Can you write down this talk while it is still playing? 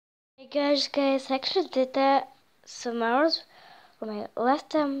Hey guys, I actually did that some hours for my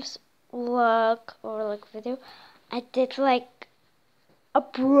last time's vlog or like video. I did like a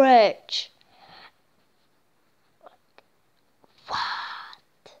bridge. What?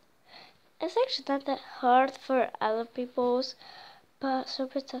 It's actually not that hard for other people's, but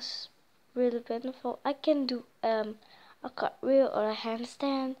sometimes that's really painful. I can do a cartwheel or a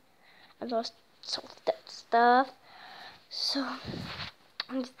handstand and all sorts of that stuff. So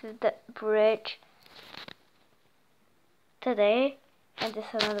I just did that bridge today and this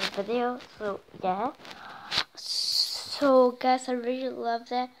is another video, so yeah. So guys, I really love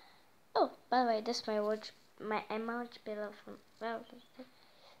that. Oh, by the way, this is my watch, my emoji pillow from Valentine's Day,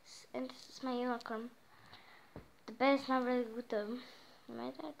 and this is my unicorn. The bed is not really good though. My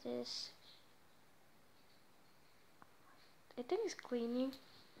dad is, I think he's cleaning,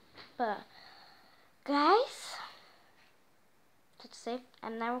 but guys, let's say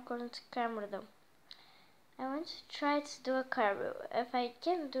I'm now recording to camera though. I want to try to do a cartwheel. If I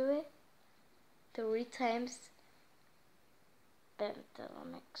can do it 3 times, then the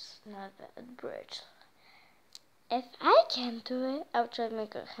next not that bridge. If I can do it, I'll try to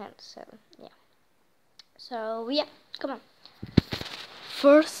make a handstand. Yeah. So yeah, come on.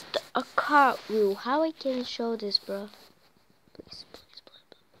 First, a cartwheel. How I can show this, bro? Please.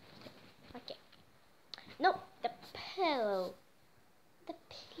 Okay. No, the pillow. The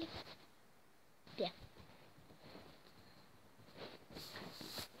pillow. Yeah.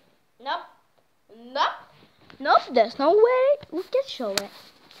 Nope. There's no way we can show it.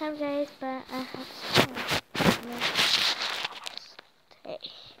 Sorry guys, but I have to. Hey.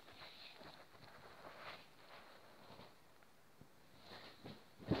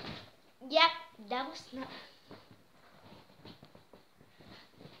 Yep, that was not.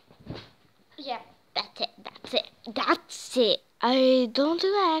 Yeah, that's it. I don't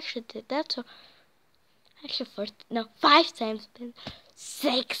think I actually did that. So actually, 5 times been,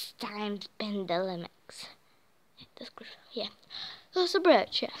 6 times been the limits. That's good. Yeah, that's a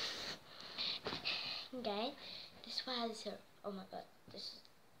bridge. Yeah. Okay, this one is here. Oh my god, this is.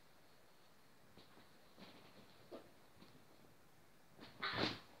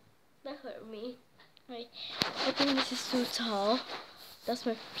 That hurt me. Wait, I think this is too tall. That's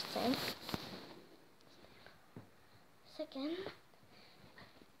my first time. Second.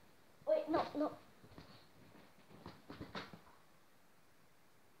 Wait, no.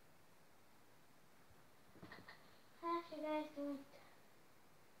 Half you guys do it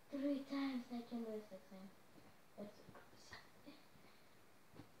 3 times. I can do it 6 times. That's crazy.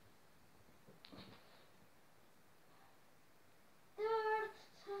 Third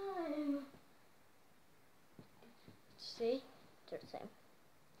time. See? Third time.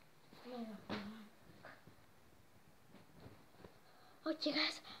 Okay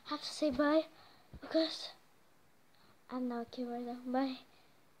guys, I have to say bye because I'm not okay right now. Bye.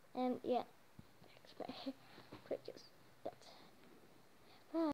 And yeah,